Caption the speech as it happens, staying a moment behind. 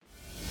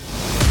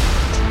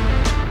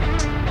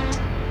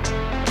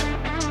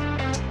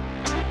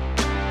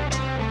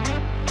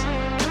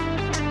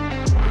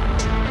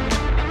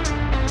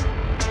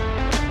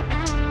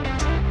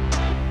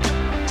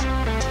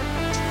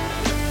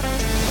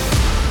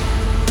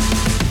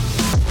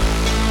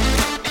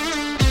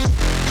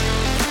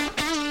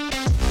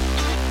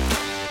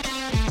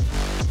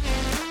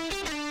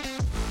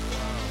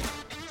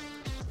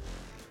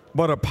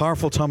What a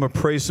powerful time of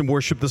praise and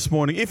worship this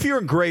morning. If you're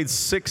in grade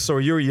 6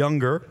 or you're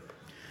younger,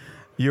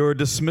 you're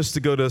dismissed to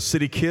go to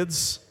City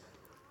Kids.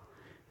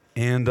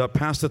 And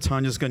Pastor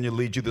Tanya's going to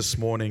lead you this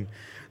morning.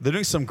 They're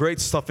doing some great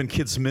stuff in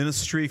kids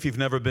ministry if you've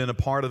never been a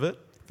part of it,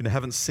 if you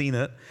haven't seen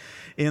it.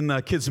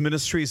 In kids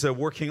ministries, they're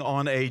working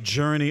on a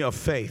journey of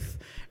faith.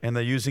 And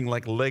they're using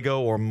like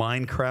Lego or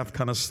Minecraft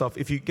kind of stuff.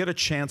 If you get a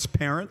chance,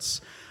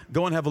 parents,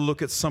 go and have a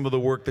look at some of the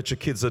work that your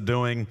kids are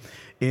doing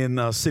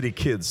in City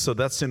Kids. So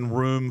that's in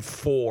room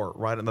 4,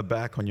 right in the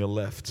back on your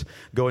left.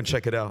 Go and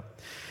check it out.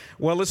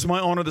 Well, it's my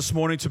honor this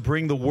morning to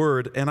bring the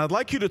word. And I'd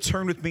like you to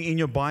turn with me in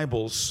your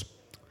Bibles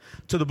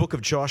to the book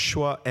of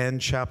Joshua and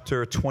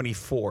chapter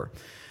 24.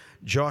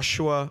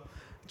 Joshua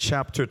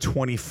chapter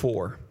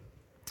 24.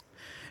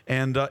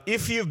 And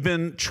if you've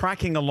been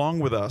tracking along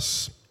with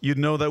us, you'd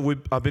know that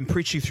I've been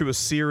preaching through a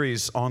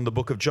series on the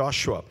book of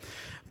Joshua.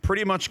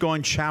 Pretty much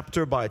going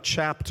chapter by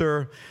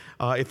chapter.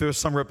 If there's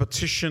some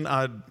repetition,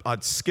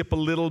 I'd skip a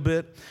little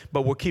bit,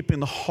 but we're keeping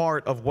the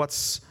heart of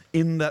what's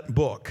in that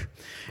book.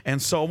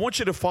 And so I want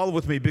you to follow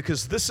with me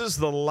because this is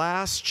the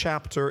last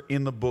chapter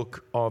in the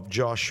book of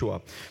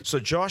Joshua. So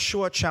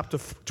Joshua chapter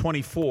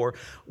 24,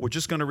 we're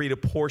just going to read a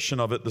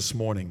portion of it this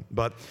morning.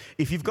 But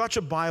if you've got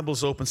your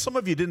Bibles open, some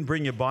of you didn't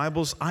bring your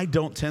Bibles. I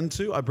don't tend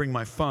to. I bring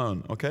my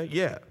phone, okay?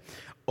 Yeah.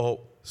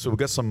 Oh, so we've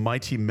got some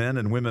mighty men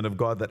and women of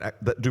God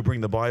that do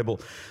bring the Bible.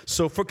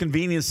 So for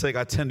convenience sake,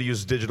 I tend to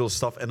use digital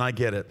stuff, and I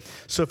get it.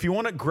 So if you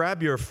want to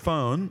grab your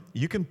phone,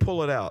 you can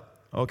pull it out.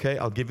 Okay,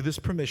 I'll give you this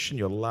permission.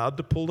 You're allowed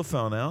to pull the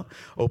phone out.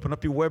 Open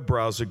up your web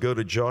browser. Go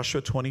to Joshua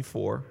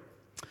 24,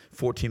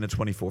 14 and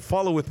 24.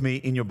 Follow with me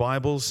in your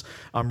Bibles.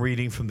 I'm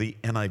reading from the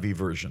NIV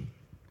version.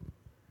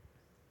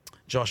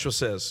 Joshua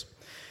says,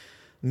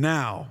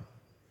 "Now,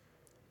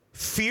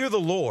 fear the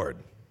Lord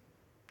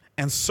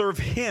and serve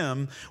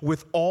him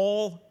with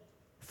all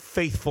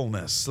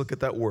faithfulness." Look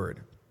at that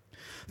word.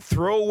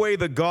 "Throw away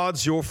the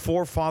gods your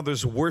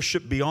forefathers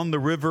worshiped beyond the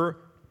river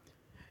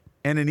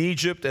and in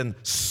Egypt, and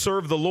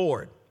serve the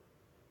Lord.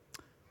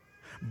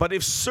 But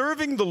if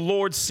serving the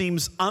Lord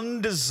seems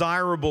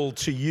undesirable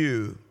to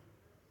you,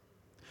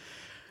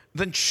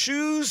 then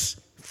choose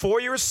for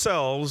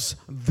yourselves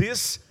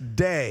this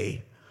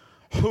day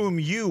whom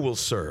you will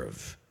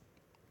serve,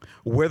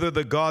 whether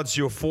the gods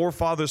your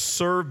forefathers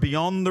served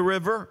beyond the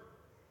river,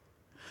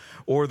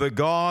 or the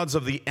gods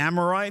of the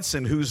Amorites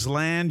in whose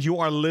land you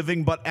are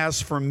living. But as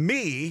for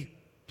me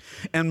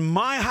and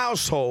my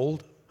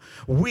household,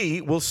 we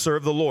will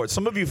serve the Lord."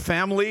 Some of you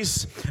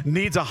families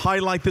need to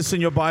highlight this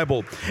in your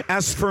Bible.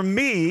 "As for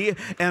me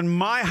and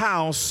my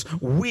house,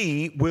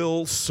 we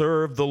will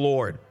serve the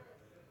Lord."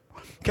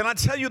 Can I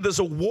tell you, there's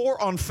a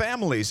war on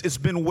families. It's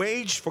been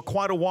waged for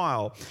quite a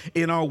while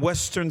in our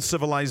Western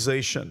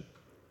civilization.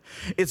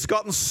 It's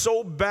gotten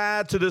so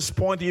bad to this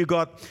point that you've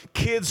got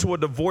kids who are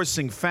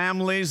divorcing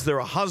families. There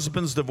are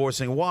husbands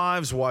divorcing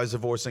wives, wives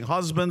divorcing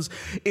husbands.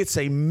 It's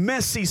a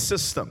messy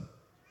system.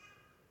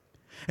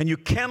 And you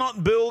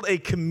cannot build a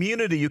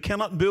community, you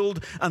cannot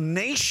build a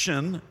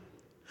nation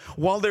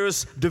while there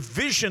is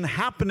division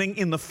happening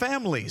in the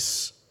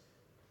families.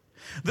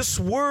 This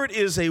word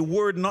is a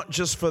word not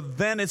just for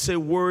then, it's a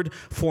word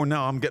for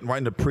now. I'm getting right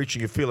into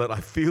preaching. You feel it.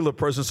 I feel the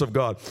presence of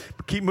God.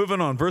 But keep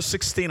moving on. Verse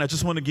 16, I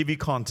just want to give you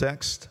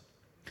context.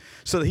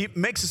 So he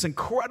makes this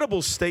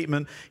incredible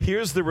statement.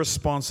 Here's the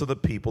response of the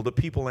people. The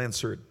people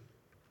answered,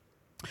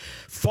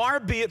 "Far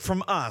be it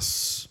from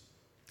us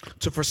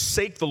to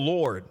forsake the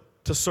Lord,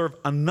 to serve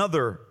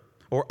another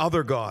or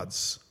other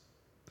gods.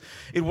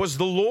 It was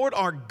the Lord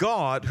our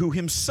God who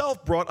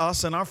himself brought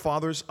us and our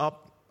fathers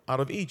up out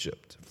of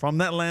Egypt, from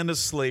that land of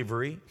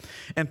slavery,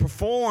 and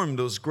performed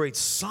those great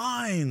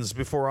signs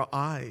before our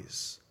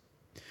eyes.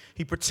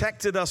 He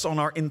protected us on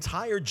our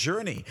entire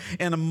journey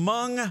and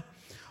among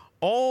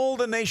all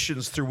the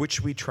nations through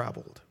which we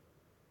traveled.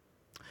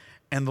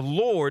 And the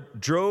Lord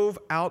drove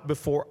out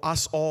before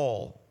us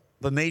all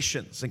the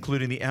nations,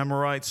 including the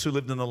Amorites who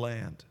lived in the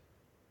land.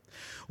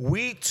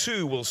 We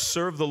too will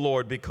serve the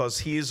Lord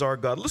because he is our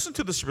God." Listen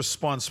to this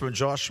response from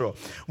Joshua.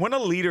 When a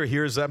leader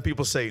hears that,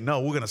 people say,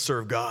 "No, we're going to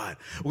serve God.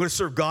 We're going to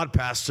serve God,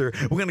 Pastor.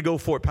 We're going to go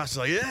for it." Pastor's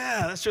like,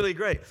 "Yeah, that's really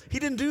great." He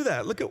didn't do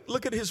that.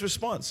 Look at his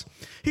response.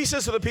 He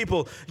says to the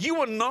people,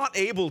 "You are not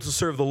able to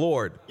serve the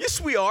Lord."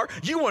 Yes, we are.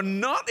 You are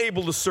not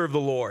able to serve the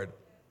Lord.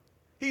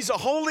 He's a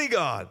holy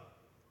God.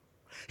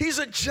 He's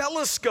a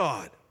jealous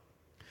God.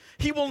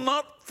 He will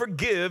not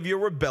forgive your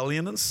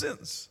rebellion and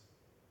sins.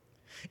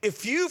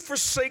 If you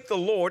forsake the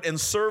Lord and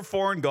serve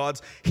foreign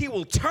gods, he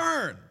will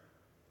turn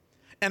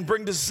and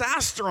bring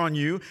disaster on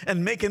you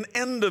and make an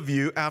end of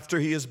you after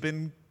he has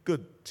been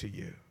good to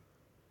you.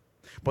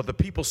 But the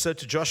people said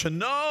to Joshua,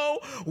 "No,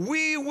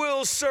 we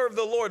will serve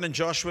the Lord." And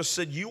Joshua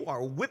said, "You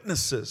are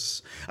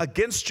witnesses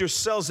against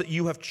yourselves that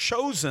you have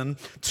chosen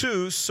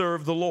to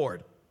serve the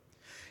Lord."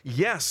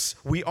 "Yes,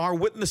 we are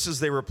witnesses,"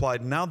 they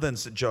replied. "Now then,"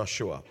 said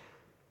Joshua,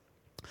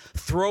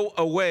 "throw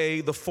away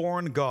the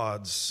foreign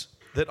gods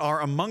that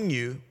are among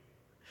you,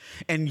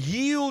 and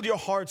yield your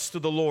hearts to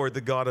the Lord,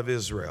 the God of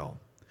Israel.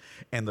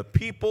 And the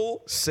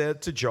people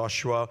said to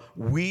Joshua,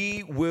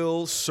 we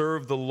will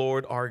serve the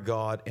Lord our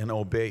God and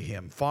obey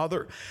him.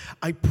 Father,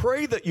 I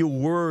pray that your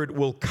word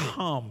will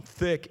come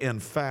thick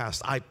and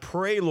fast. I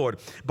pray, Lord,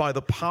 by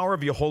the power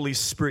of your Holy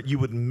Spirit, you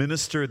would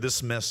minister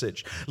this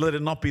message. Let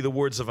it not be the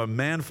words of a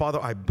man. Father,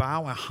 I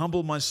bow, I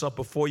humble myself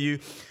before you.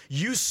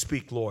 You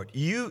speak, Lord.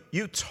 You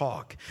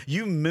talk.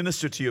 You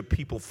minister to your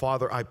people,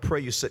 Father. I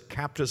pray you set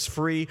captives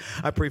free.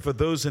 I pray for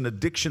those in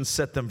addiction,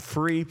 set them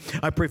free.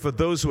 I pray for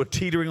those who are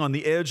teetering on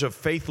the edge of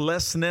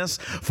faithlessness.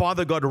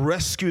 Father God,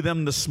 rescue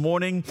them this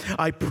morning.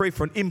 I pray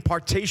for an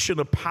impartation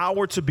of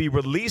power to be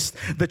released,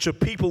 that your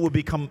people will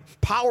become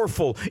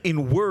powerful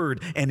in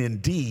word and in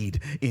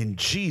deed. In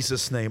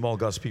Jesus' name, all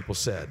God's people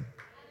said,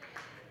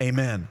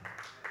 amen.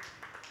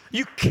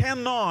 You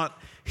cannot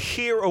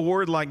hear a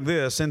word like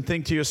this and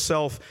think to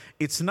yourself,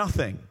 it's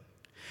nothing.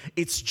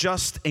 It's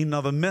just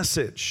another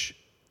message.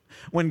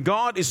 When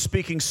God is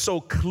speaking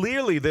so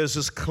clearly, there's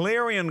this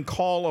clarion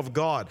call of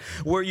God,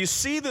 where you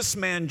see this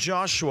man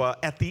Joshua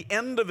at the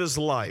end of his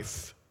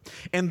life.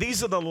 And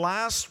these are the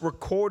last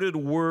recorded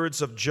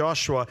words of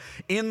Joshua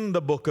in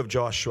the book of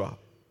Joshua.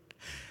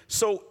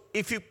 So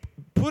if you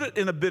put it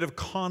in a bit of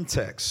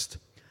context,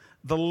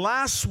 the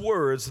last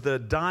words that a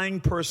dying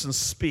person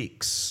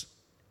speaks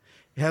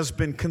has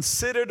been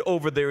considered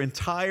over their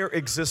entire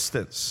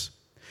existence.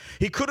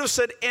 He could have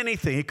said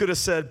anything. He could have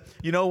said,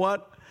 you know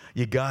what?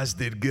 You guys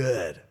did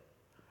good.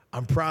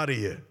 I'm proud of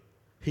you.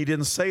 He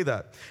didn't say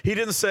that. He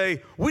didn't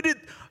say, we did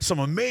some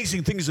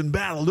amazing things in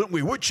battle, didn't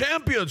we? We're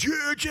champions.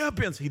 Yeah,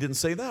 champions. He didn't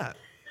say that.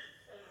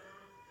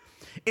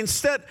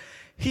 Instead,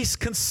 he's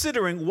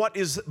considering what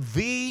is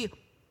the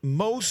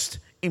most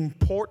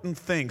important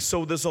thing.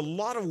 So there's a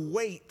lot of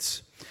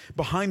weight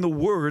behind the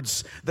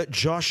words that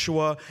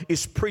Joshua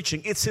is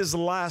preaching. It's his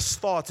last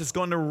thoughts. It's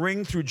going to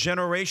ring through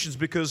generations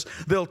because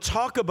they'll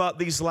talk about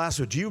these last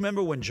words. Do you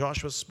remember when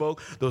Joshua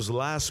spoke those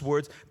last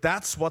words?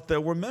 That's what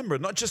they'll remember.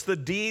 Not just the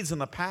deeds in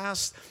the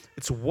past.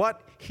 It's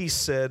what he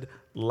said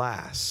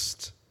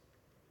last.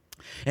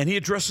 And he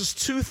addresses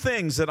two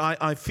things that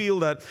I feel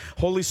that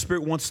Holy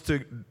Spirit wants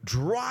to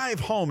drive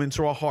home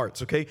into our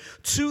hearts, okay?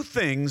 Two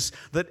things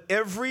that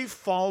every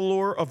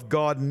follower of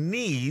God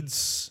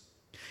needs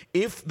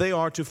if they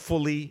are to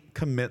fully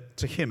commit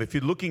to him. If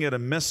you're looking at a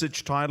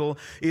message title,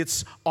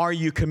 it's, Are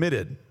You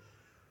Committed?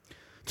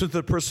 To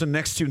the person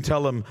next to you and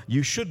tell them,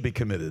 you should be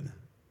committed.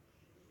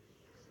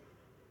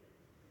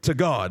 To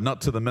God,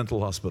 not to the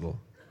mental hospital.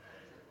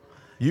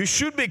 You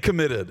should be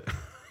committed.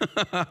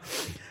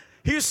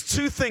 Here's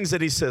two things that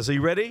he says. Are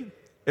you ready?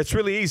 It's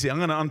really easy. I'm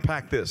going to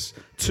unpack this.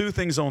 Two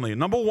things only.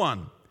 Number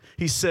one,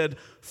 he said,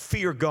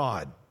 fear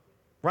God.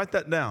 Write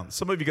that down.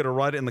 Some of you got to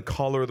write it in the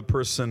collar of the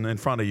person in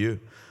front of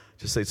you.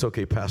 Just say, it's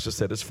okay, Pastor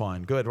said, it's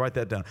fine. Go ahead, write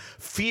that down.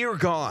 Fear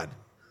God.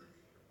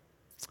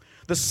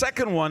 The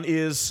second one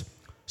is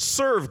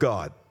serve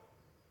God.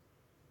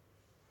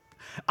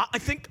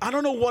 I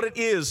don't know what it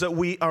is that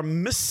we are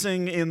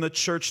missing in the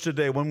church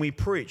today when we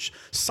preach.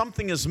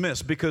 Something is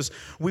missed because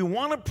we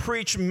want to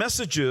preach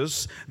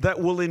messages that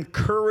will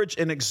encourage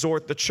and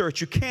exhort the church.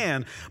 You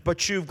can,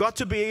 but you've got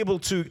to be able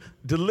to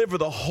deliver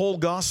the whole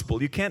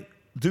gospel. You can't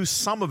do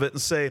some of it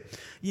and say,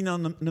 you know,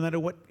 no matter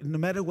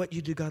what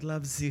you do, God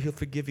loves you, he'll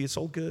forgive you. It's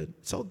all good.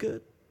 It's all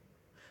good.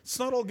 It's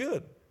not all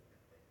good.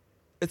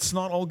 It's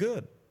not all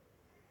good.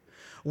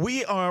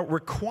 We are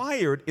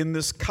required in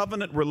this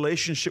covenant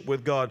relationship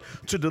with God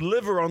to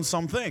deliver on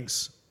some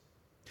things.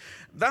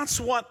 That's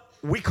what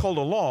we call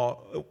the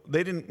law.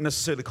 They didn't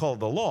necessarily call it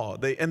the law.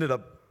 They ended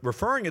up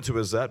referring it to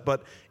as that,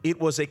 but it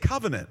was a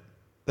covenant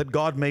that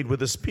God made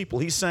with his people.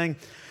 He's saying,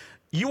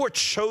 you are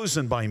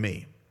chosen by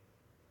me.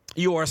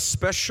 You are a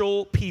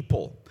special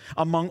people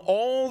among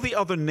all the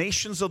other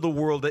nations of the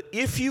world, that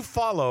if you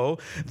follow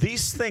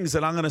these things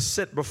that I'm going to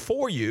set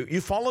before you, you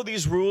follow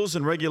these rules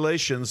and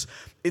regulations,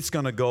 it's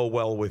going to go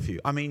well with you.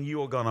 I mean,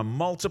 you are going to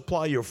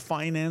multiply your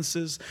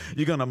finances.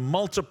 You're going to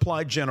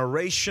multiply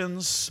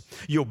generations.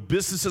 Your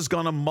business is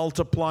going to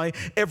multiply.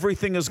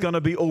 Everything is going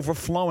to be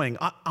overflowing.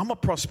 I'm a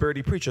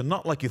prosperity preacher,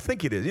 not like you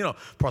think it is. You know,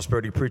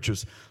 prosperity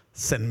preachers,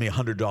 send me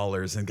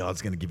 $100 and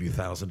God's going to give you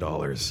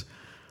 $1,000.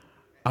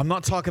 I'm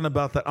not talking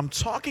about that. I'm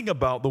talking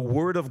about the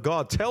Word of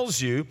God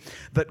tells you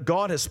that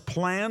God has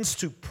plans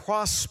to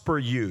prosper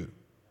you,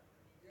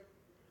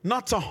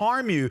 not to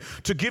harm you,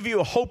 to give you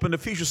a hope in the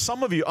future.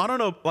 Some of you, I don't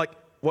know like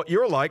what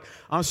you're like.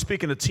 I'm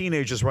speaking to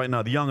teenagers right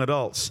now, the young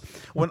adults.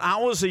 When I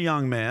was a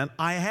young man,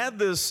 I had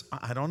this,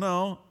 I don't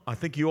know, I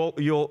think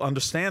you'll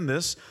understand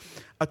this,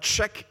 a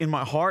check in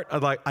my heart.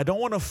 I don't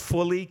want to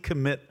fully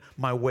commit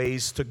my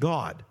ways to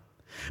God,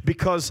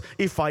 because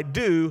if I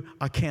do,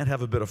 I can't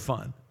have a bit of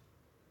fun.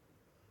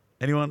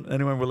 Anyone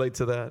relate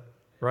to that,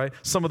 right?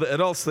 Some of the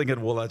adults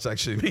thinking, well, that's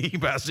actually me,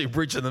 Pastor, you're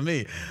preaching to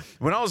me.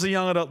 When I was a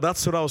young adult,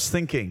 that's what I was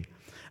thinking,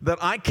 that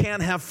I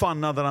can't have fun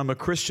now that I'm a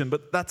Christian,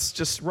 but that's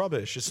just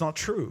rubbish. It's not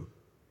true.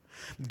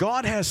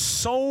 God has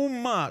so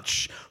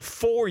much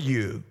for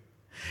you.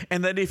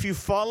 And that if you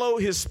follow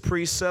his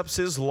precepts,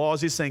 his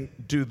laws, he's saying,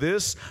 do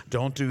this,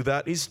 don't do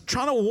that. He's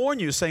trying to warn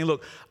you, saying,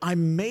 look, I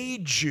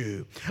made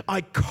you.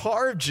 I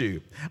carved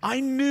you. I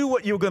knew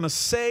what you were going to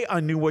say. I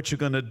knew what you're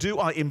going to do.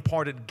 I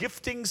imparted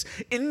giftings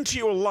into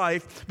your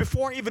life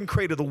before I even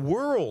created the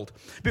world.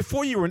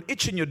 Before you were an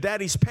itch in your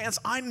daddy's pants,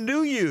 I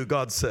knew you,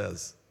 God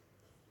says.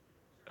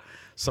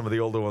 Some of the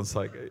older ones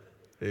like,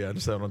 yeah, I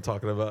understand what I'm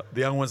talking about.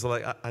 The young ones are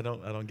like, I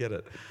don't get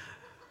it.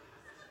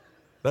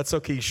 That's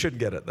okay. You should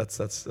get it.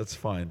 That's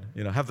fine.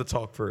 You know, have the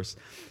talk first.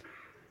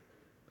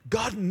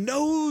 God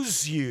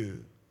knows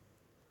you.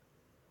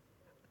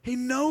 He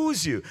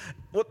knows you.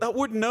 What that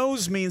word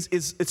knows means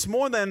is it's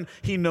more than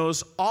he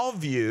knows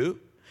of you.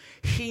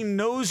 He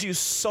knows you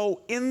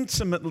so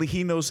intimately.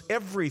 He knows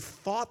every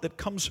thought that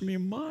comes from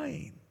your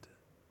mind.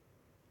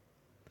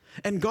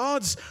 And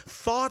God's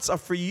thoughts are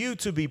for you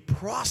to be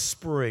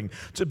prospering,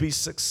 to be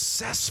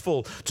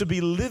successful, to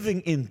be living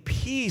in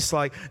peace.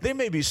 Like there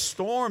may be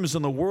storms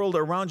in the world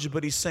around you,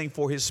 but he's saying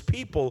for his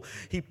people,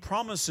 he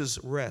promises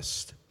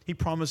rest. He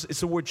promises, it's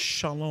the word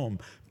shalom,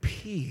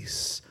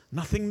 peace,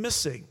 nothing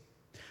missing.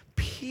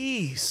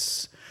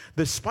 Peace.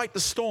 Despite the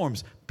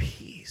storms,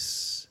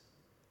 peace.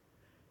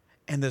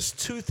 And there's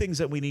two things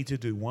that we need to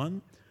do.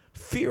 One,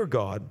 fear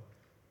God.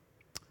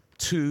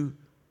 Two,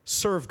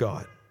 serve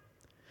God.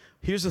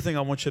 Here's the thing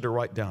I want you to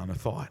write down, a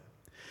thought.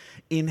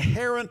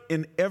 Inherent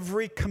in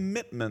every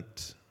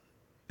commitment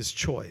is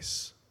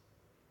choice.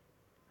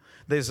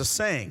 There's a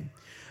saying,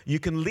 you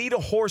can lead a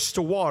horse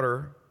to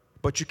water,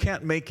 but you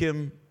can't make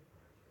him.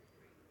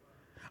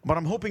 But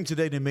I'm hoping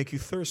today to make you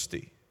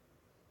thirsty.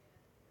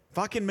 If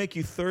I can make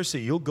you thirsty,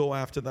 you'll go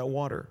after that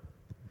water.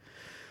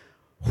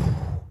 Whew,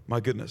 my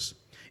goodness.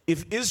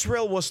 If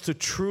Israel was to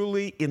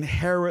truly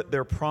inherit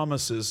their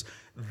promises,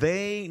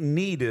 they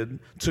needed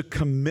to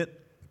commit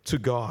to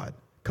God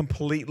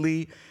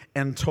completely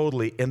and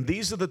totally. And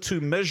these are the two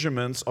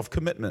measurements of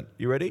commitment.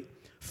 You ready?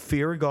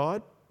 Fear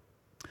God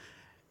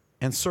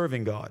and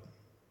serving God.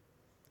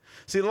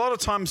 See, a lot of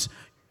times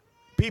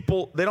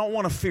people, they don't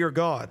want to fear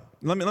God.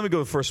 Let me go to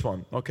the first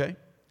one, okay?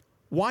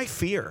 Why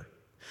fear?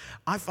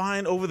 I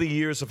find over the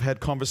years I've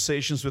had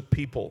conversations with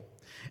people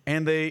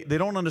and they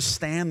don't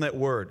understand that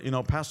word. You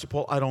know, Pastor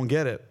Paul, I don't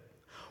get it.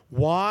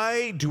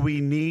 Why do we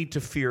need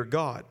to fear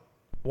God?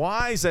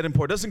 Why is that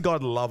important? Doesn't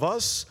God love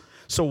us?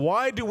 So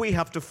why do we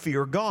have to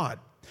fear God?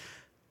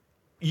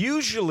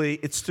 Usually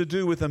it's to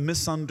do with a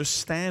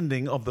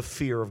misunderstanding of the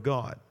fear of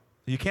God.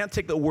 You can't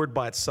take the word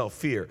by itself,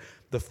 fear.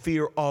 The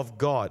fear of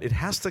God. It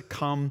has to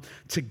come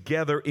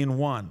together in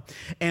one.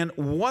 And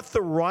what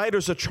the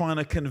writers are trying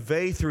to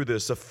convey through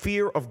this, the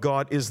fear of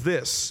God, is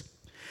this.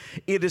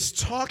 It is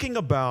talking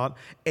about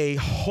a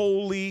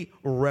holy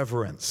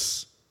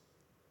reverence.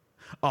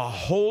 A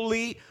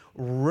holy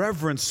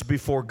reverence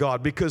before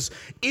God. Because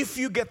if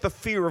you get the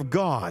fear of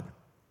God,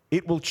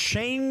 it will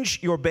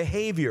change your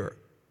behavior.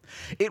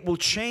 It will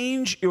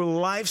change your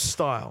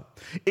lifestyle.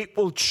 It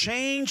will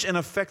change and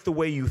affect the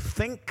way you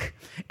think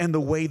and the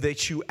way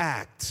that you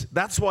act.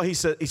 That's why he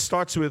said, he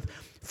starts with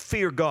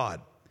fear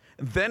God.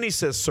 Then he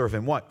says serve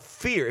him. What?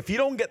 Fear. If you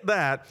don't get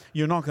that,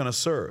 you're not going to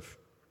serve.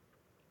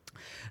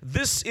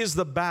 This is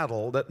the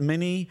battle that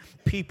many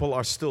people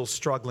are still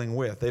struggling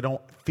with. They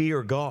don't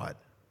fear God.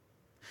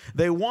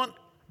 They want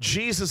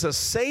Jesus as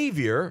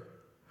Savior,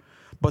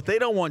 but they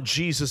don't want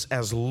Jesus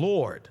as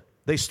Lord.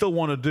 They still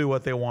want to do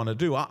what they want to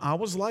do. I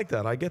was like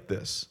that. I get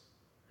this.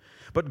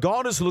 But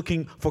God is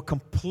looking for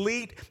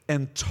complete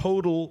and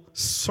total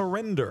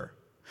surrender.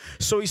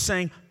 So he's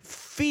saying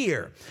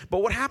fear.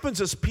 But what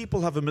happens is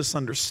people have a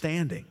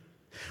misunderstanding.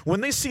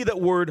 When they see that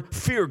word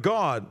fear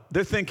God,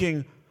 they're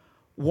thinking,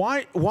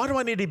 why do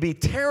I need to be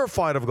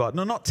terrified of God?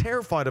 No, not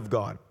terrified of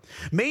God.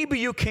 Maybe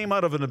you came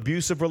out of an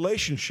abusive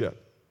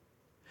relationship.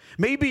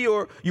 Maybe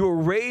you were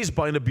raised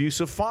by an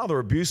abusive father,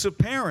 abusive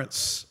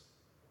parents.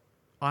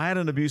 I had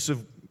an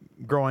abusive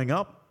growing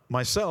up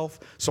myself,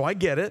 so I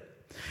get it.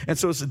 And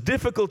so it's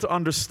difficult to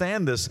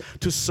understand this,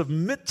 to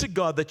submit to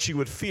God that you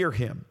would fear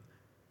him.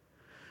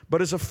 But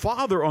as a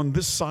father on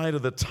this side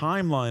of the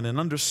timeline and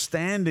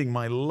understanding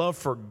my love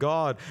for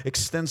God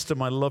extends to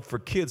my love for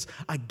kids,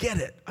 I get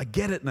it. I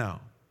get it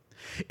now.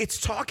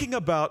 It's talking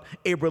about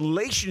a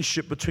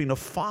relationship between a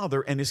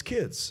father and his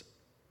kids.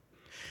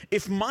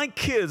 If my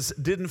kids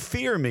didn't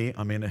fear me,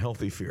 I mean a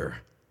healthy fear.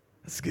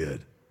 That's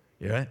good.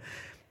 Yeah.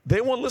 They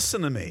won't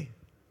listen to me.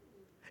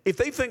 If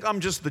they think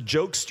I'm just the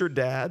jokester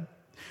dad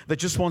that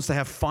just wants to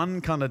have fun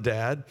kind of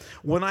dad,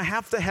 when I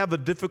have to have a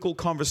difficult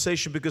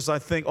conversation because I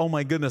think, oh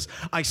my goodness,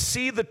 I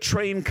see the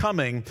train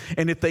coming,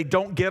 and if they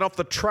don't get off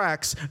the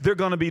tracks, they're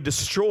going to be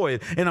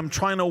destroyed. And I'm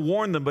trying to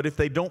warn them, but if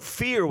they don't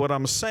fear what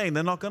I'm saying,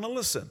 they're not going to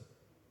listen.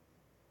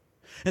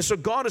 And so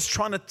God is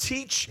trying to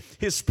teach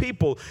his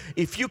people,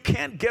 if you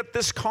can't get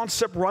this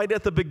concept right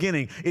at the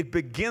beginning, it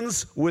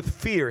begins with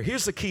fear.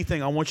 Here's the key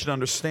thing I want you to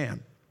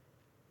understand.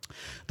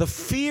 The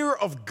fear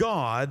of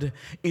God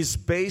is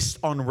based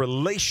on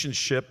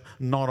relationship,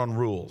 not on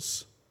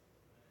rules.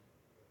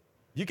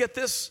 You get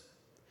this?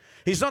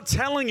 He's not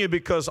telling you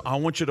because I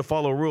want you to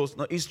follow rules.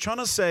 No, he's trying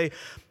to say,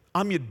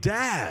 I'm your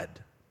dad.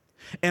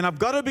 And I've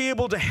got to be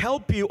able to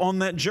help you on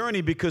that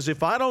journey, because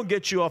if I don't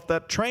get you off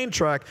that train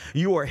track,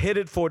 you are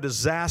headed for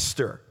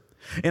disaster.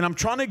 And I'm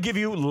trying to give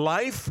you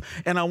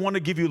life, and I want to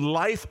give you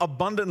life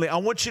abundantly. I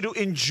want you to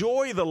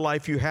enjoy the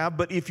life you have,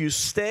 but if you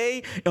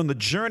stay on the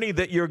journey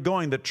that you're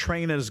going, the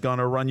train is going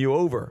to run you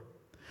over.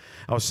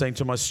 I was saying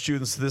to my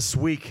students this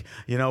week,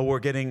 we're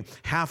getting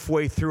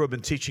halfway through. I've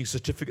been teaching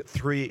Certificate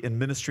 3 in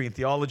Ministry and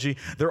Theology.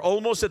 They're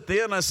almost at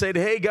the end. I said,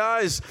 hey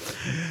guys,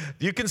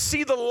 you can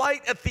see the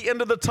light at the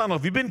end of the tunnel.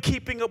 If you've been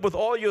keeping up with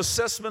all your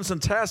assessments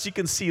and tasks, you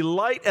can see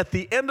light at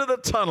the end of the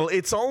tunnel.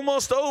 It's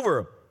almost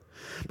over.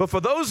 But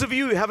for those of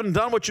you who haven't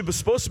done what you're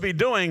supposed to be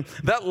doing,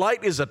 that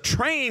light is a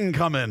train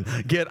coming.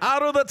 Get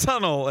out of the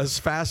tunnel as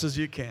fast as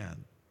you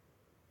can.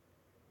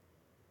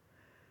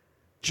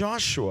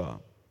 Joshua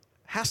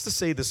has to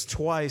say this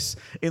twice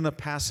in the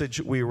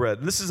passage we read.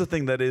 And this is the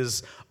thing that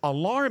is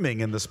alarming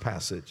in this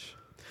passage.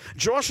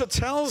 Joshua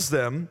tells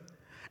them,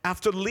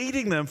 after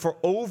leading them for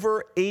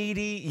over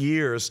 80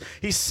 years,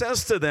 he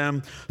says to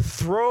them,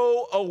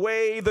 throw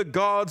away the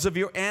gods of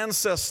your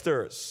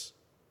ancestors.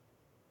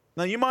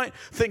 Now, you might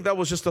think that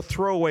was just a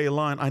throwaway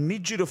line. I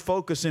need you to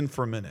focus in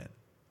for a minute.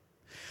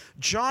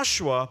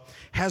 Joshua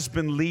has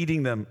been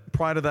leading them,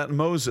 prior to that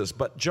Moses,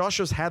 but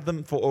Joshua's had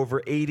them for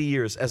over 80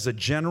 years as a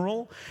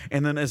general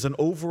and then as an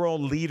overall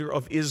leader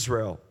of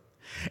Israel.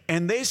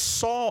 And they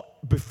saw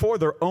before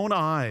their own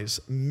eyes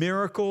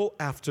miracle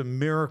after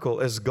miracle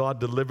as God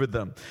delivered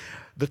them.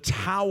 The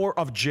Tower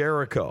of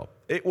Jericho,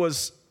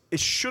 it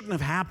shouldn't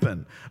have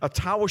happened. A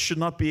tower should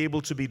not be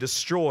able to be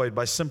destroyed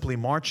by simply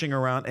marching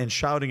around and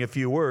shouting a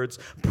few words,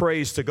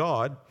 praise to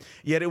God.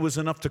 Yet it was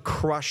enough to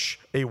crush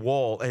a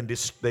wall, and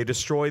they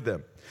destroyed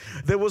them.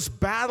 There was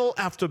battle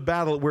after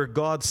battle where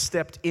God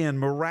stepped in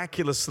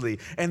miraculously,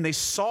 and they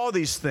saw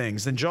these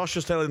things. And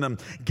Joshua's telling them,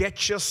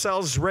 get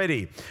yourselves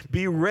ready.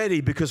 Be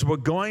ready, because we're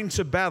going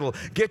to battle.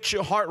 Get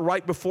your heart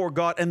right before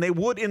God. And they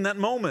would in that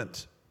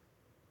moment.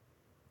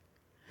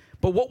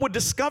 But what we're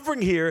discovering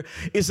here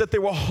is that they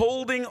were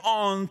holding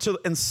on to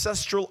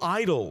ancestral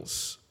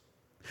idols.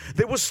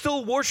 They were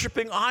still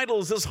worshiping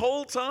idols this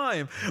whole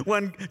time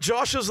when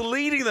Joshua's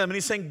leading them, and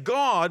he's saying,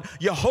 God,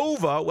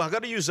 Jehovah, well, I've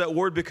got to use that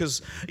word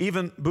because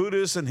even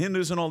Buddhists and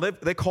Hindus and all,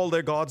 they call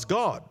their gods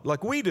God,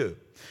 like we do.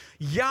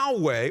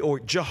 Yahweh, or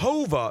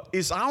Jehovah,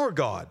 is our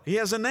God. He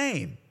has a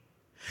name.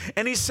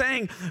 And he's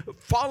saying,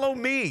 follow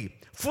me.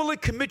 Fully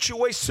commit your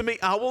ways to me.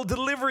 I will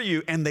deliver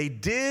you. And they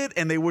did,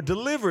 and they were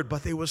delivered,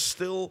 but they were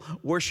still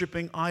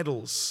worshiping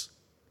idols.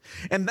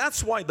 And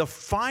that's why the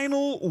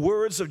final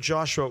words of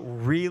Joshua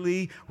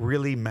really,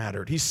 really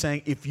mattered. He's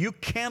saying, if you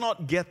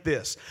cannot get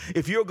this,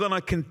 if you're going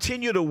to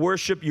continue to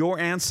worship your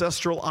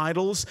ancestral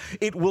idols,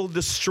 it will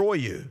destroy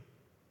you.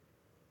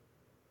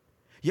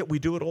 Yet we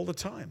do it all the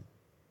time.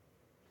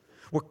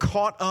 We're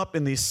caught up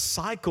in these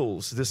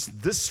cycles, this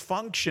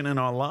dysfunction in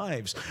our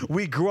lives.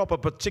 We grew up a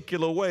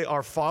particular way.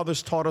 Our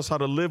fathers taught us how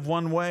to live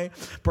one way.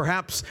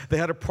 Perhaps they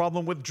had a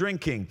problem with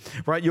drinking,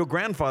 right? Your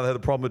grandfather had a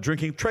problem with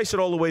drinking. Trace it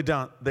all the way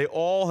down. They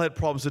all had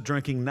problems with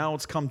drinking. Now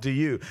it's come to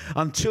you.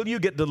 Until you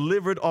get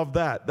delivered of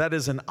that, that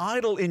is an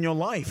idol in your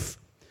life.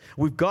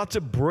 We've got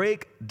to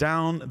break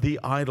down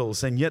the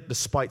idols. And yet,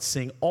 despite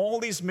seeing all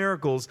these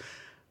miracles,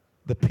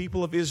 the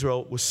people of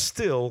Israel were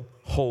still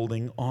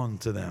holding on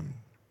to them.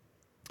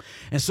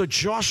 And so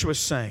Joshua is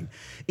saying,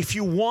 if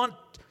you want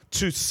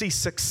to see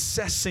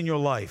success in your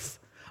life,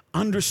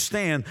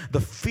 understand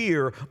the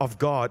fear of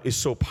God is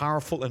so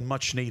powerful and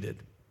much needed.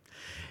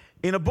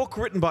 In a book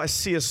written by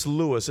C.S.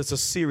 Lewis, it's a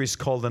series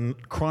called The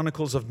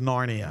Chronicles of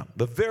Narnia.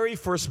 The very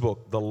first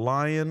book, the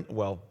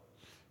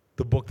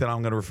book that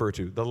I'm going to refer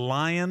to, The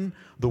Lion,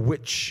 the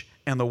Witch,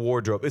 and the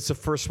Wardrobe. It's the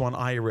first one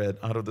I read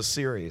out of the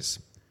series.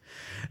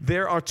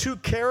 There are two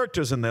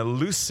characters in there,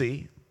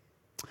 Lucy,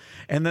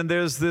 and then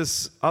there's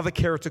this other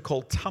character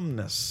called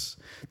Tumnus.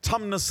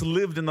 Tumnus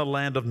lived in the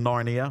land of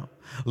Narnia.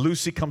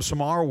 Lucy comes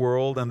from our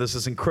world, and there's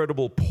this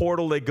incredible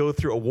portal they go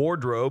through, a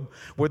wardrobe,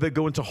 where they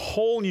go into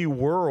whole new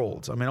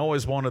worlds. I mean, I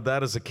always wanted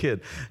that as a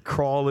kid.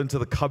 Crawl into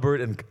the cupboard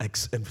and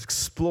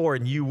explore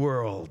new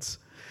worlds.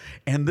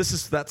 And this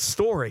is that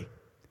story.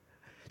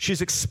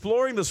 She's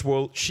exploring this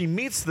world. She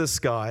meets this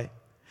guy,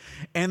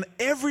 and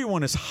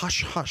everyone is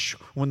hush-hush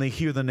when they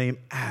hear the name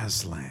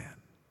Aslan.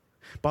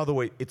 By the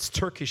way, it's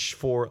Turkish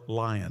for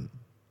lion,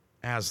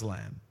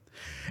 Aslan.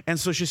 And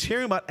so she's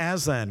hearing about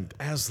Aslan.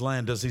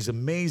 Aslan does these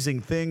amazing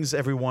things.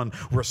 Everyone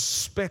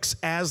respects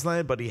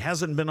Aslan, but he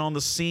hasn't been on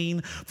the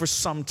scene for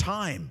some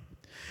time.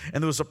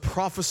 And there was a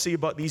prophecy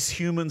about these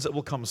humans that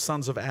will come,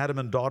 sons of Adam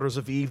and daughters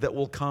of Eve that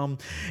will come.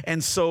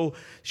 And so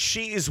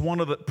she is one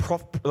of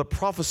the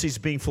prophecies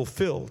being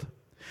fulfilled.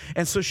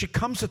 And so she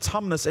comes to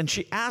Tumnus and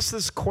she asks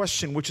this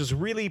question, which is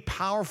really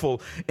powerful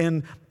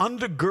and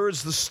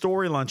undergirds the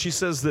storyline. She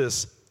says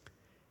this,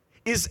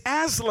 is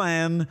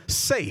Aslan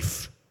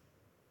safe?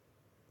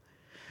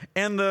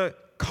 And the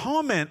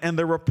comment and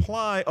the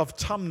reply of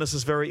Tumnus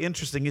is very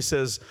interesting. He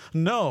says,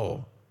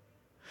 no,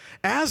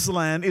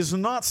 Aslan is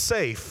not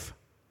safe,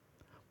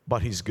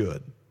 but he's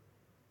good.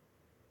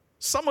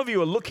 Some of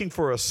you are looking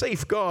for a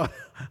safe God.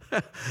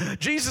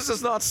 Jesus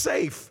is not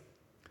safe.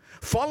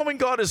 Following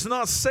God is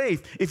not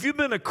safe. If you've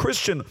been a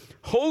Christian,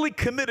 wholly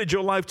committed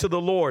your life to the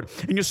Lord,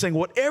 and you're saying,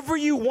 whatever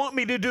you want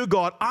me to do,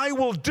 God, I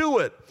will do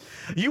it.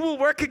 You will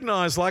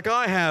recognize, like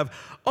I have,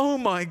 oh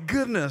my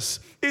goodness,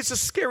 it's a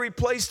scary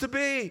place to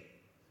be.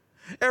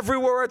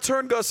 Everywhere I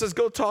turn, God says,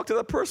 go talk to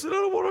that person. I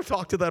don't want to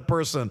talk to that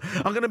person.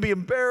 I'm going to be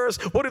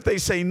embarrassed. What if they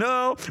say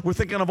no? We're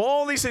thinking of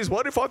all these things.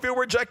 What if I feel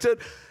rejected?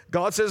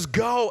 God says,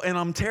 go, and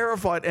I'm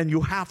terrified, and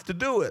you have to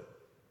do it.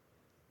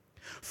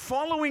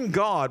 Following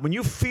God, when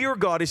you fear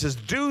God, He says,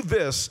 do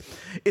this.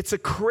 It's the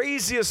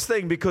craziest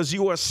thing because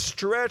you are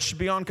stretched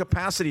beyond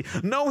capacity.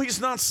 No, He's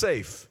not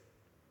safe,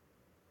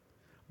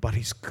 but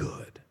He's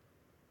good.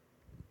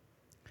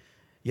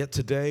 Yet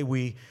today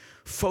we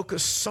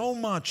focus so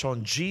much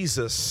on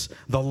Jesus,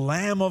 the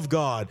Lamb of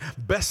God,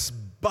 best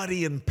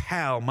buddy and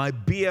pal, my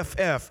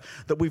BFF,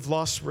 that we've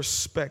lost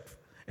respect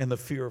and the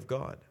fear of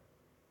God.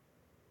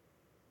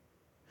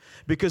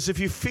 Because if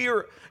you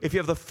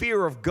have the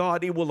fear of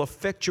God, it will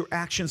affect your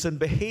actions and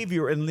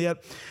behavior. And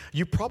yet,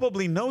 you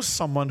probably know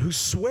someone who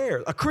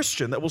swears, a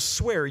Christian that will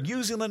swear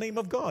using the name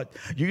of God,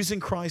 using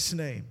Christ's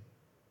name.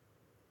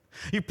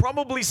 You've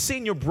probably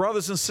seen your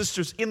brothers and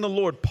sisters in the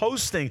Lord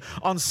posting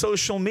on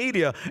social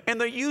media, and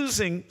they're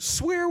using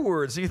swear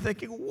words. And you're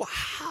thinking,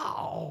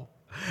 wow.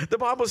 The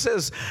Bible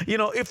says,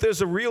 if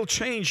there's a real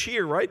change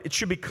here, right, it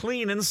should be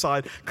clean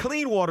inside.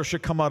 Clean water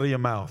should come out of your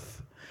mouth.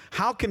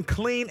 How can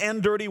clean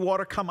and dirty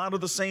water come out of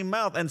the same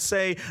mouth and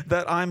say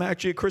that I'm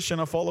actually a Christian,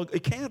 I follow?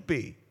 It can't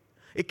be.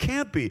 It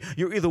can't be.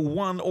 You're either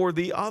one or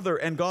the other.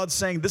 And God's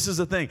saying, this is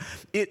the thing.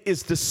 It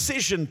is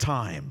decision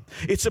time.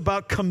 It's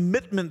about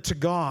commitment to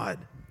God.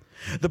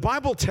 The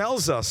Bible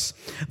tells us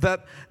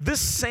that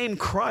this same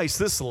Christ,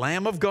 this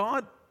Lamb of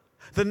God,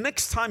 the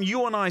next time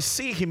you and I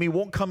see Him, He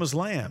won't come as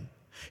lamb.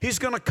 He's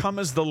going to come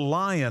as the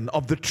Lion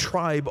of the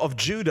tribe of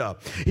Judah.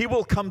 He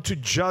will come to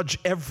judge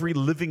every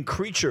living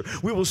creature.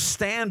 We will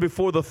stand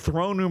before the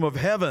throne room of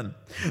heaven.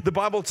 The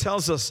Bible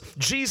tells us,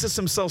 Jesus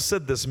Himself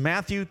said this,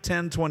 Matthew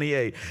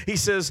 10:28. He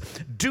says,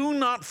 do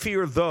not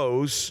fear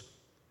those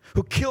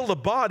who kill the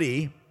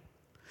body,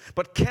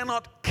 but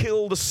cannot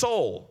kill the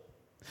soul.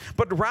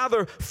 But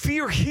rather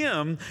fear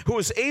Him who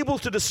is able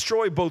to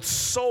destroy both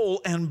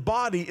soul and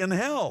body in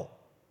hell.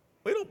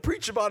 We don't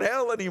preach about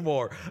hell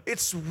anymore.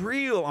 It's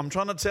real. I'm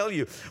trying to tell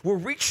you. We're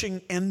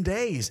reaching end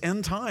days,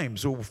 end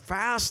times. We're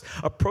fast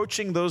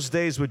approaching those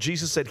days where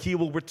Jesus said He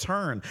will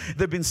return.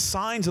 There have been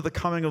signs of the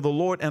coming of the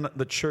Lord, and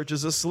the church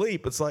is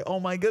asleep. It's like,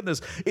 oh my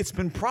goodness. It's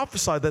been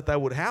prophesied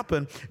that would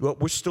happen, but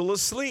we're still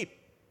asleep.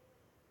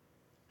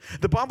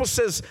 The Bible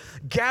says,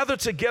 gather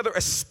together,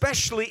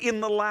 especially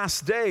in the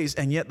last days,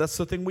 and yet that's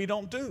the thing we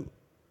don't do.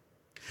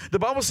 The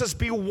Bible says,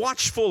 be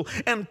watchful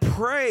and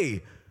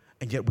pray,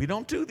 and yet we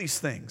don't do these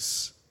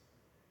things.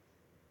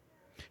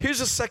 Here's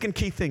the second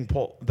key thing,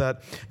 Paul,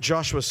 that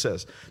Joshua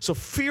says. So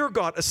fear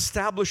God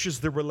establishes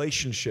the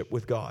relationship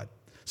with God.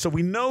 So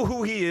we know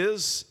who He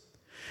is,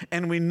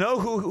 and we know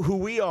who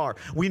we are.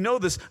 We know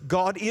this,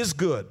 God is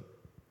good.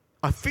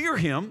 I fear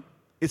Him,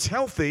 it's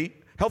healthy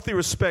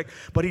respect,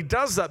 but He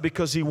does that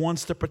because He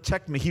wants to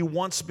protect me. He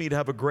wants me to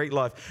have a great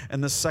life.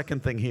 And the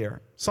second thing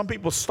here, some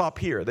people stop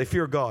here. They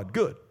fear God,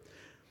 good,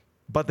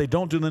 but they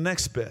don't do the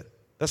next bit.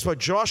 That's why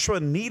Joshua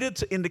needed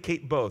to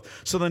indicate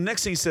both. So the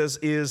next thing he says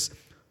is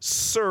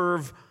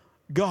serve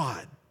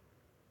God.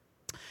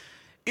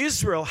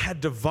 Israel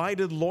had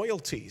divided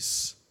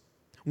loyalties.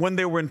 When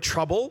they were in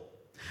trouble,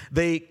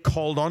 they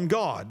called on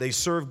God. They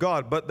served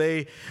God.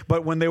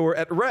 But when they were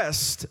at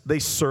rest, they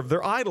served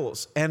their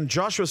idols. And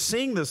Joshua's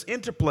seeing this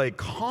interplay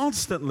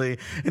constantly.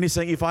 And he's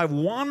saying, if I have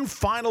one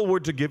final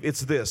word to give,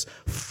 it's this.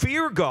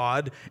 Fear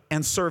God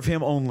and serve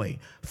Him only.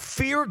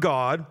 Fear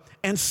God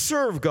and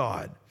serve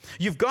God.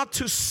 You've got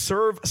to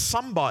serve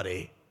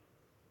somebody.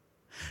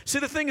 See,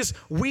 the thing is,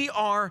 we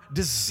are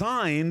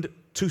designed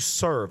to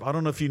serve. I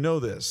don't know if you know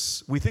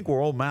this. We think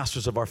we're all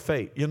masters of our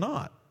fate. You're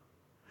not.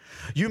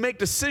 You make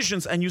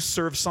decisions and you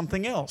serve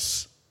something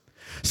else.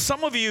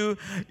 Some of you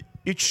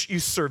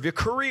serve your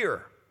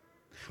career.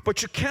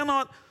 But you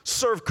cannot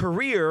serve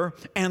career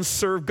and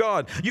serve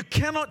God. You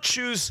cannot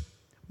choose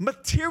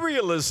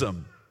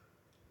materialism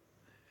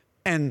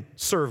and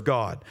serve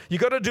God. You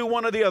got to do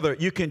one or the other.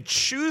 You can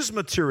choose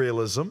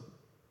materialism,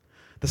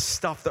 the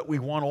stuff that we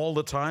want all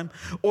the time,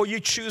 or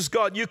you choose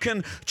God. You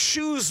can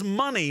choose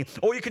money,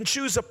 or you can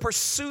choose a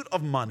pursuit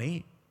of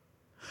money,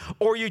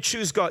 or you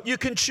choose God. You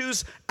can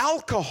choose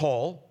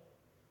alcohol,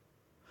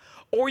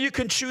 or you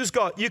can choose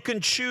God. You can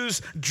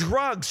choose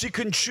drugs. You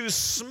can choose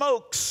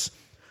smokes,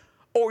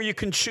 or you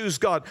can choose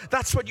God.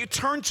 That's what you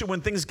turn to when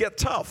things get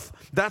tough.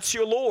 That's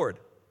your Lord.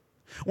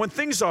 When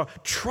things are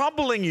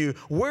troubling you,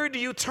 where do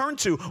you turn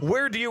to?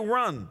 Where do you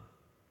run?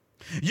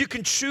 You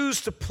can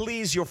choose to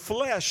please your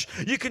flesh.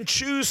 You can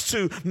choose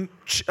to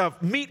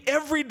meet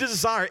every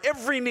desire,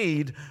 every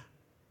need,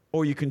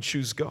 or you can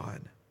choose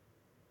God.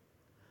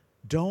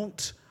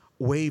 Don't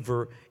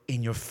waver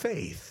in your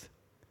faith.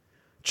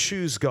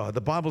 Choose God.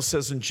 The Bible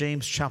says in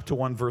James chapter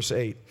 1, verse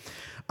 8,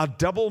 a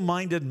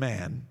double-minded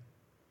man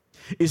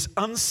is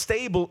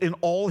unstable in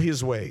all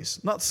his ways.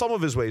 Not some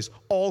of his ways,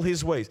 all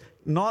his ways.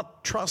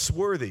 Not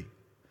trustworthy.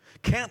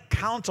 Can't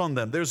count on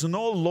them. There's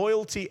no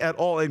loyalty at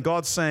all. And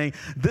God's saying,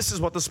 this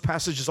is what this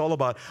passage is all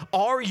about.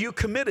 Are you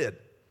committed?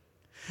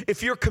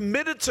 If you're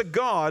committed to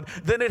God,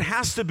 then it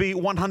has to be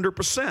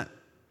 100%.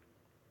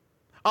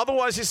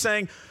 Otherwise, he's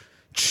saying,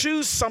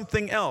 choose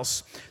something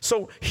else.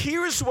 So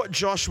here's what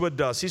Joshua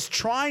does. He's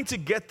trying to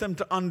get them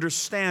to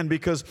understand,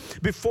 because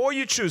before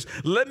you choose,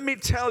 let me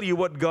tell you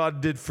what God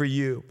did for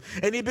you.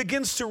 And he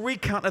begins to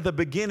recount at the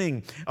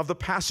beginning of the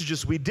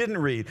passages we didn't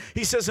read.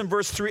 He says in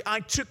verse 3, I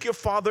took your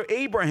father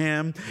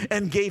Abraham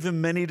and gave him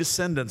many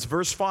descendants.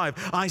 Verse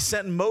 5, I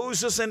sent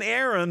Moses and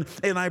Aaron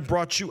and I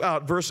brought you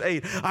out. Verse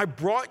 8, I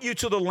brought you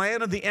to the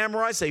land of the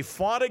Amorites. They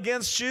fought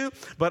against you,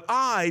 but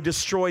I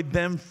destroyed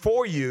them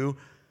for you,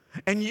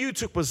 and you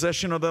took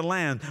possession of the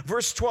land.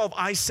 Verse 12,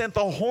 I sent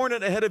the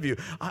hornet ahead of you.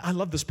 I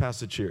love this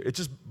passage here. It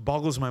just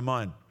boggles my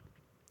mind.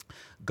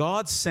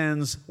 God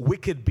sends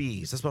wicked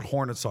bees. That's what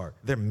hornets are.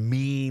 They're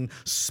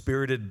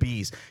mean-spirited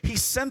bees. He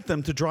sent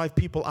them to drive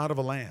people out of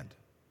a land.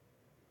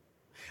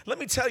 Let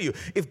me tell you,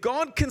 if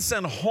God can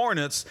send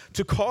hornets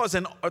to cause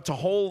a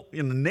whole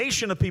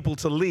nation of people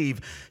to leave,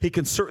 he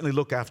can certainly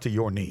look after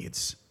your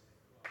needs.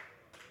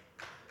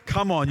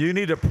 Come on, you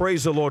need to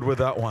praise the Lord with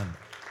that one.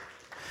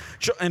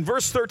 In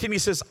verse 13, he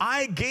says,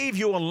 I gave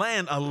you a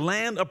land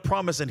of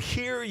promise, and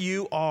here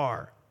you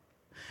are.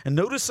 And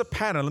notice a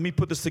pattern. Let me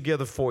put this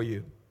together for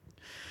you.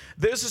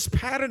 There's this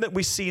pattern that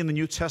we see in the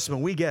New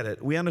Testament. We get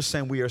it. We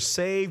understand we are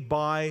saved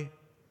by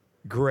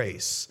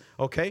grace.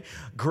 Okay?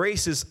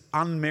 Grace is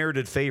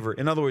unmerited favor.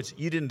 In other words,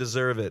 you didn't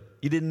deserve it.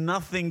 You did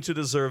nothing to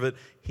deserve it.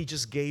 He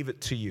just gave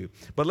it to you.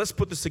 But let's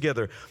put this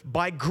together.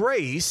 By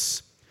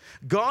grace,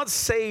 God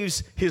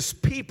saves his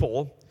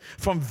people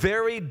from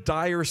very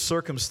dire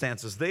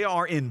circumstances. They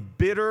are in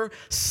bitter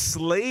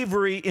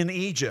slavery in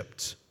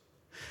Egypt.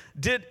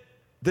 Did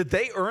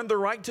they earn the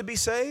right to be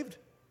saved?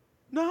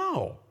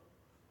 No.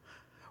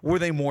 Were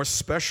they more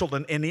special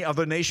than any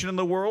other nation in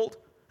the world?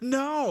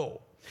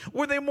 No.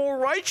 Were they more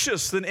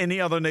righteous than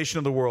any other nation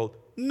in the world?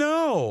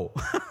 No.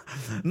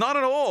 Not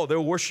at all. They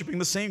were worshiping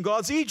the same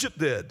gods Egypt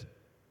did.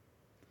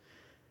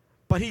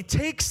 But he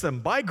takes them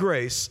by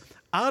grace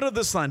out of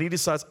this land. He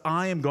decides,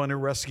 I am going to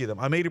rescue them.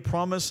 I made a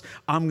promise,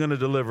 I'm going to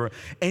deliver.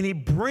 And he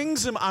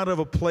brings them out of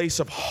a place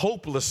of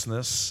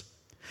hopelessness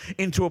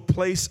into a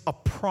place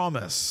of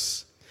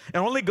promise.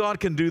 And only God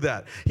can do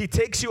that. He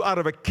takes you out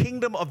of a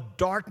kingdom of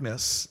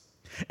darkness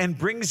and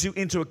brings you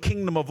into a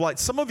kingdom of light.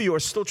 Some of you are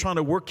still trying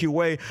to work your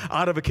way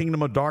out of a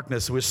kingdom of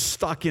darkness. We're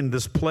stuck in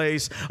this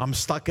place. I'm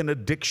stuck in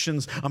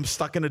addictions. I'm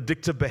stuck in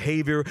addictive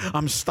behavior.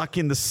 I'm stuck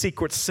in the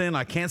secret sin.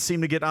 I can't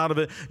seem to get out of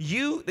it.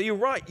 You're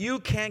right. You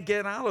can't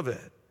get out of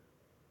it.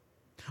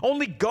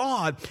 Only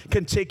God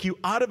can take you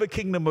out of a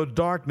kingdom of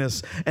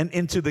darkness and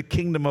into the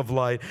kingdom of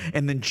light.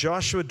 And then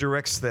Joshua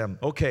directs them,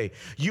 okay,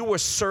 you were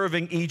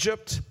serving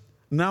Egypt.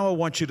 Now I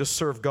want you to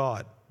serve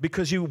God,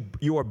 because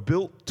you are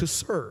built to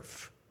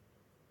serve.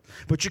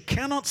 But you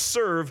cannot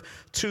serve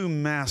two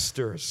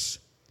masters.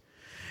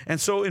 And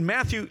so in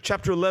Matthew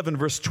chapter 11,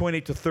 verse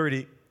 20 to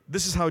 30,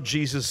 this is how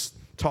Jesus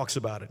talks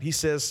about it. He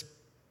says,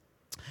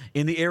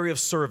 in the area of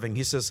serving,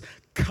 he says,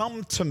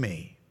 come to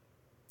me,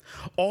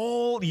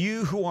 all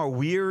you who are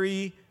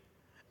weary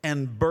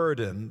and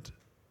burdened,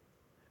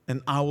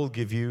 and I will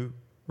give you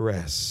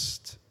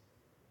rest.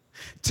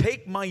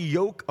 Take my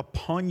yoke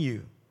upon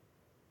you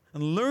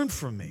and learn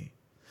from me,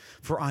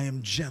 for I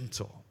am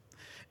gentle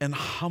and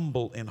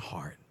humble in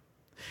heart,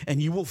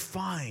 and you will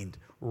find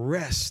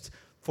rest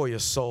for your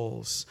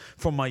souls.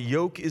 For my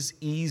yoke is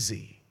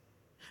easy,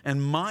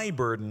 and my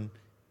burden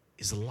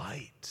is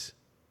light.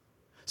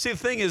 See, the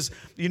thing is,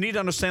 you need to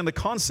understand the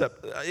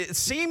concept. It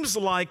seems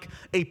like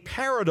a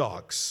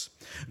paradox.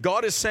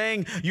 God is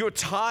saying, you're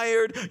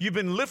tired, you've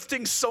been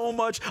lifting so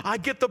much, I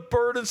get the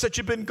burdens that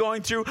you've been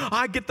going through,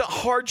 I get the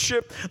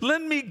hardship,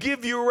 let me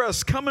give you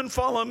rest, come and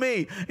follow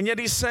me. And yet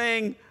he's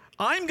saying,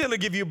 I'm going to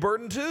give you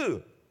burden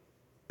too.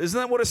 Isn't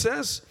that what it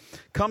says?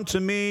 Come to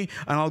me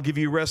and I'll give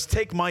you rest.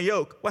 Take my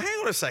yoke. Well, hang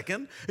on a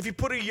second. If you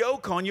put a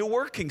yoke on, you're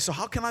working. So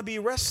how can I be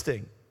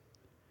resting?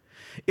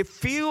 It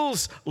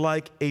feels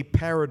like a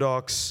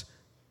paradox,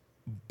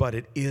 but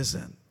it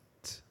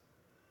isn't.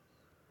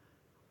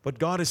 What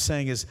God is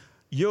saying is,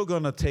 you're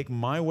going to take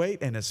my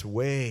weight, and it's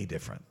way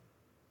different.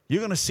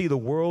 You're going to see the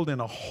world in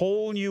a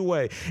whole new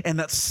way. And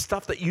that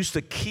stuff that used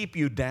to keep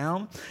you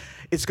down,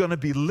 it's going to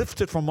be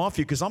lifted from off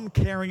you because I'm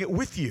carrying it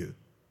with you.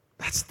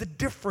 That's the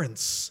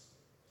difference.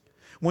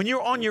 When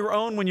you're on your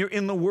own, when you're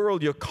in the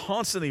world, you're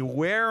constantly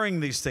wearing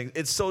these things.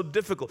 It's so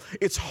difficult.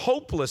 It's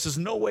hopeless. There's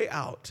no way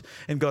out.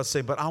 And God's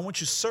saying, but I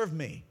want you to serve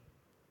me,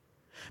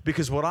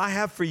 because what I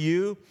have for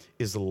you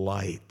is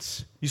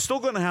light. You're still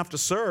going to have to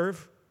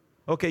serve.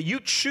 Okay, you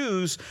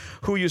choose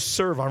who you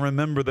serve. I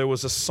remember there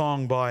was a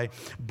song by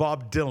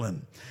Bob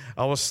Dylan.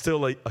 I was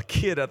still a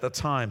kid at the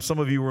time. Some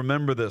of you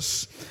remember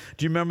this.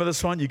 Do you remember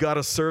this one? You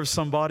Gotta Serve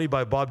Somebody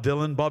by Bob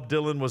Dylan. Bob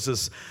Dylan was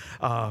this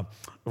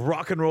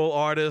rock and roll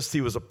artist.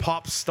 He was a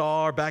pop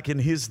star back in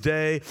his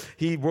day.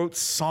 He wrote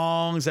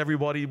songs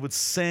everybody would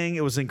sing.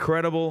 It was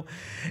incredible.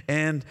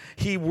 And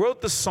he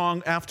wrote the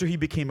song after he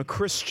became a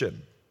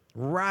Christian.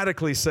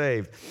 Radically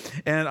saved.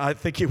 And I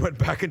think he went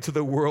back into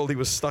the world. He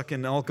was stuck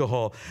in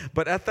alcohol.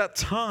 But at that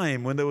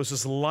time, when there was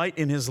this light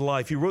in his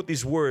life, he wrote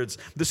these words.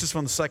 This is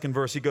from the second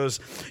verse. He goes,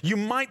 "You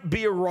might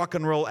be a rock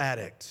and roll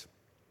addict,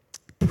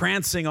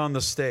 prancing on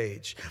the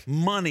stage,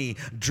 money,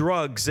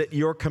 drugs at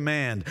your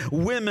command,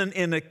 women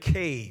in a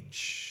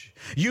cage.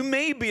 You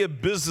may be a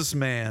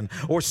businessman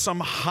or some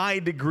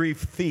high-degree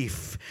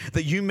thief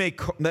that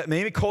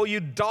may call you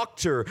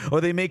doctor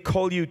or they may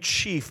call you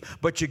chief,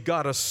 but you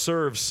gotta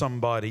serve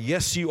somebody.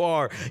 Yes, you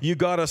are. You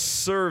gotta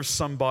serve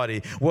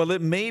somebody. Well,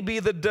 it may be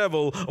the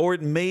devil or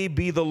it may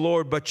be the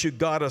Lord, but you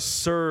gotta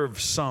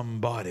serve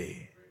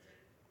somebody."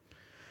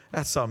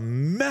 That's a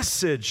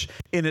message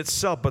in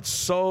itself, but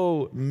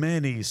so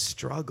many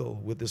struggle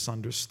with this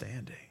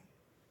understanding.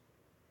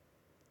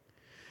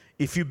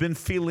 If you've been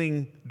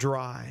feeling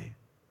dry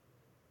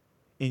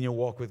in your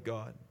walk with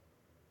God,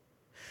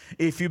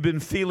 if you've been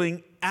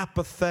feeling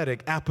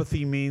apathetic,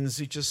 apathy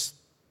means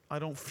I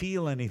don't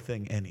feel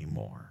anything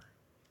anymore,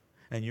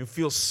 and you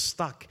feel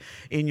stuck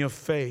in your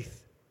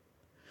faith.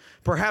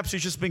 Perhaps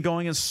you've just been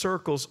going in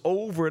circles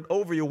over and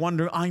over. You're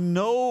wondering, I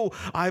know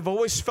I've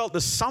always felt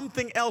there's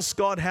something else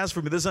God has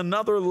for me. There's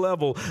another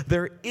level.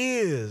 There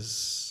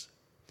is.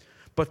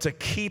 But to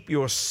keep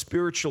your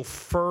spiritual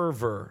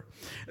fervor,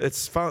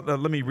 it's found.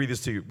 Let me read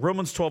this to you.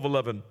 Romans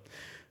 12:11.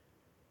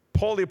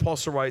 Paul the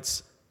Apostle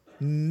writes,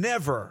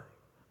 "Never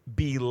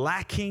be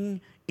lacking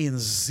in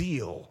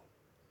zeal,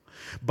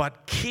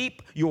 but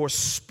keep your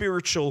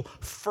spiritual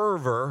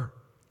fervor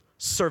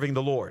serving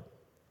the Lord."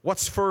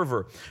 What's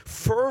fervor?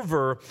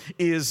 Fervor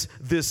is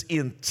this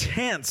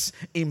intense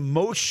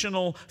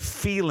emotional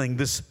feeling,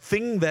 this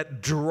thing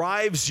that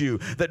drives you,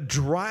 that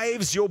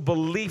drives your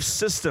belief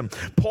system.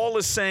 Paul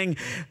is saying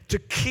to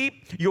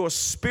keep your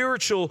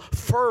spiritual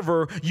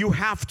fervor, you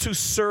have to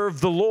serve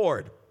the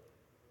Lord.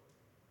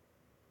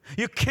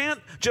 You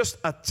can't just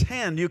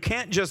attend. You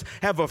can't just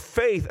have a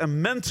faith, a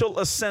mental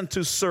assent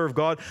to serve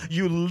God.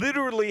 You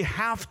literally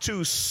have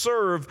to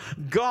serve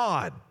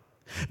God.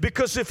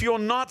 Because if you're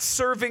not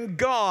serving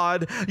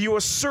God, you are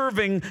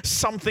serving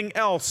something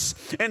else.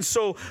 And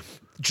so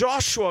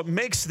Joshua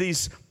makes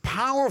these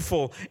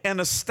powerful and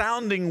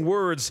astounding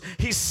words.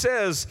 He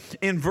says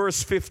in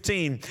verse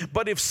 15,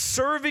 "But if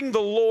serving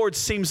the Lord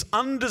seems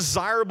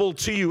undesirable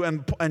to you,"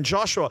 and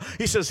Joshua,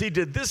 he says, he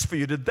did this for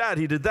you, did that,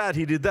 he did that,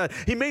 he did that.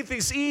 He made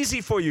things easy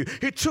for you.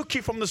 He took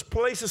you from this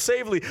place of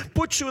safety,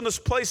 put you in this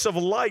place of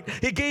light.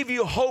 He gave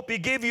you hope. He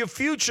gave you a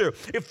future.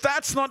 If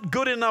that's not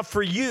good enough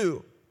for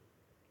you,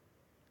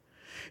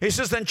 he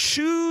says, then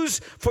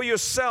choose for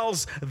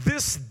yourselves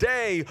this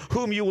day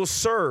whom you will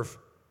serve.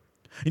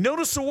 You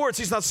notice the words.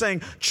 He's not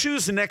saying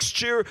choose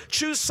next year,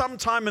 choose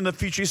sometime in the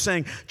future. He's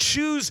saying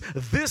choose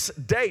this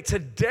day.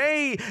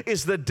 Today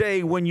is the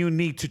day when you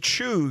need to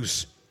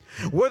choose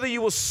whether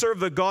you will serve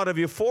the God of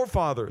your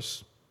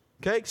forefathers,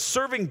 okay,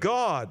 serving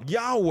God,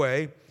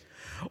 Yahweh,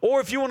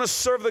 or if you want to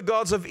serve the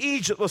gods of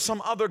Egypt or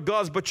some other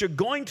gods, but you're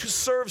going to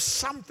serve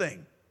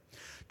something.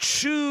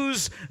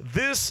 Choose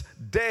this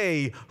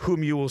day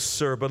whom you will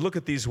serve. But look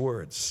at these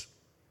words.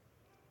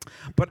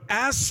 "But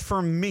as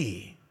for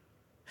me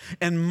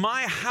and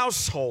my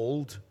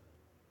household,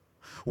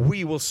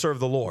 we will serve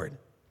the Lord."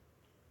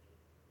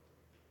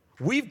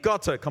 We've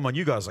got to, come on,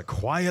 you guys are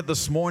quiet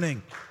this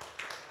morning.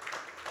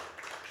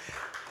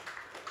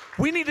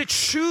 We need to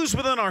choose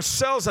within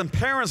ourselves, and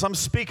parents, I'm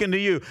speaking to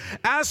you.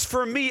 As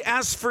for me,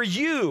 as for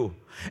you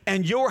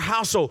and your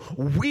household,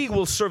 we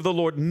will serve the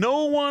Lord.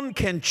 No one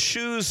can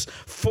choose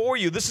for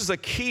you. This is a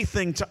key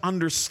thing to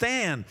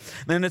understand,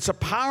 and it's a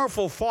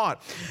powerful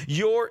thought.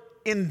 Your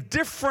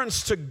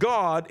indifference to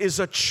God is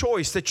a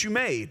choice that you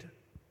made.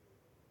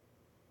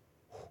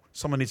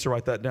 Someone needs to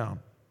write that down.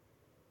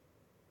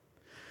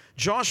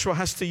 Joshua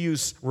has to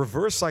use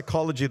reverse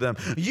psychology then.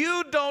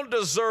 You don't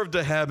deserve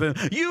to heaven.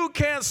 You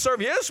can't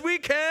serve. Yes, we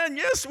can.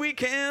 Yes, we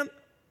can.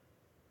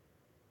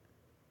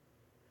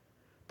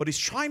 But he's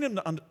trying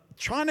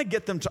to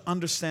get them to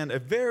understand a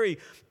very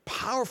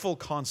powerful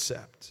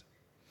concept.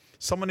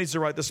 Someone needs to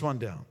write this one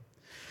down.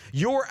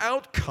 Your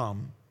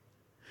outcome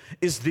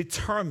is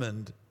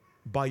determined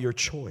by your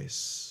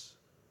choice.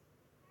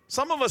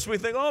 Some of us, we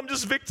think, oh, I'm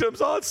just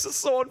victims. Oh, it's just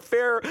so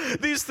unfair.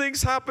 These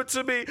things happen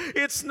to me.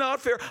 It's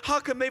not fair. How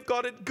come they've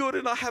got it good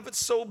and I have it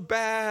so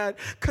bad?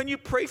 Can you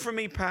pray for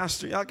me,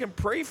 Pastor? I can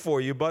pray for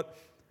you, but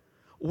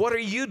what are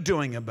you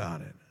doing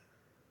about it?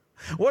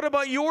 What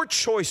about your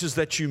choices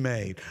that you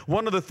made?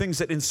 One of the things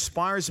that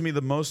inspires me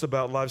the most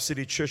about Live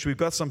City Church, we've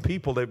got some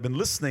people that have been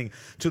listening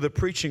to the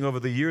preaching over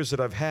the years that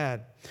I've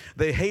had.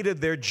 They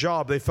hated their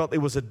job. They felt it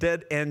was a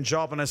dead-end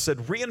job. And I said,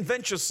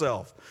 reinvent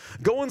yourself.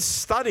 Go and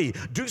study.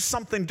 Do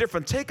something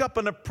different. Take up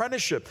an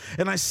apprenticeship.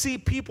 And I see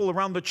people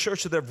around the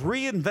church that have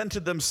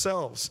reinvented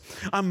themselves.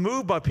 I'm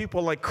moved by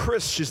people like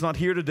Chris. She's not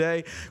here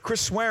today.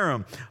 Chris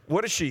Wareham.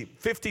 What is she?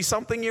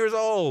 50-something years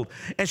old.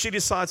 And she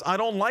decides, I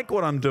don't like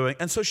what I'm doing.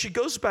 And so she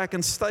goes back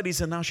and studies,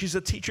 and now she's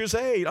a teacher's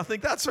aide. I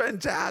think that's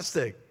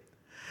fantastic.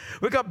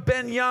 We got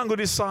Ben Young, who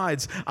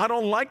decides, I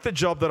don't like the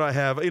job that I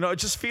have. It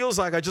just feels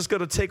like I just got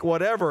to take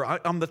whatever.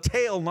 I'm the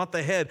tail, not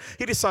the head.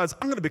 He decides,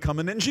 I'm going to become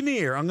an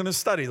engineer. I'm going to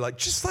study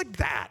just like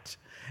that.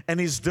 And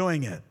he's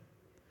doing it.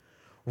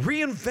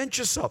 Reinvent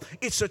yourself.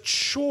 It's a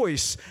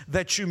choice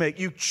that you make.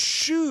 You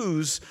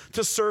choose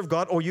to serve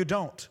God or you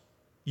don't.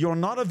 You're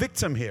not a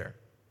victim here.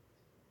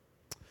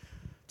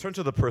 Turn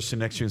to the person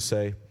next to you and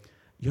say,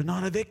 you're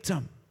not a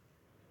victim.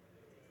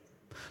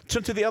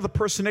 Turn to the other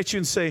person next to you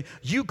and say,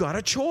 you got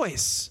a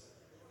choice.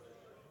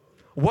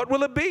 What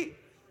will it be?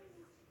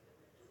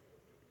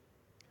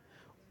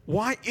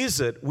 Why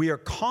is it we are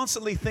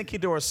constantly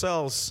thinking to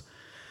ourselves,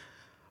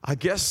 I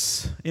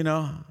guess,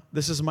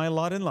 this is my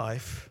lot in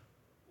life.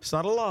 It's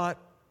not a lot,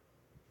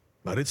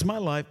 but it's my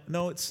life.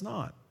 No, it's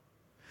not.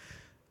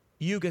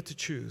 You get to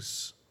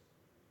choose.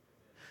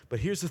 But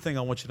here's the thing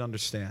I want you to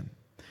understand.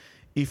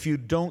 If you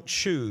don't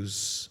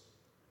choose,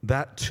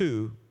 that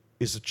too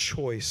is a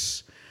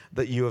choice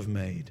that you have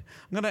made.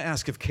 I'm going to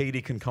ask if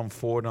Katie can come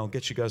forward, and I'll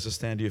get you guys to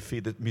stand to your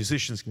feet. The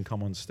musicians can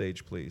come on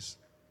stage, please.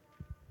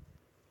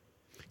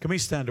 Can we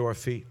stand to our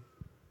feet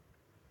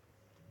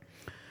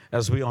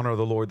as we honor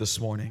the Lord this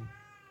morning?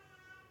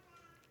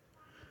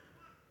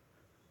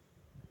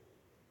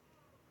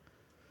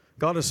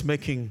 God is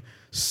making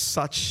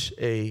such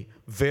a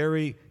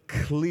very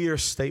clear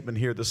statement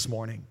here this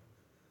morning.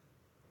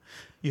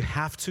 You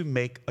have to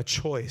make a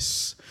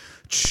choice.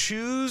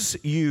 Choose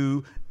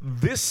you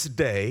this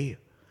day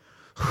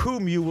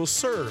whom you will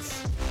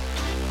serve.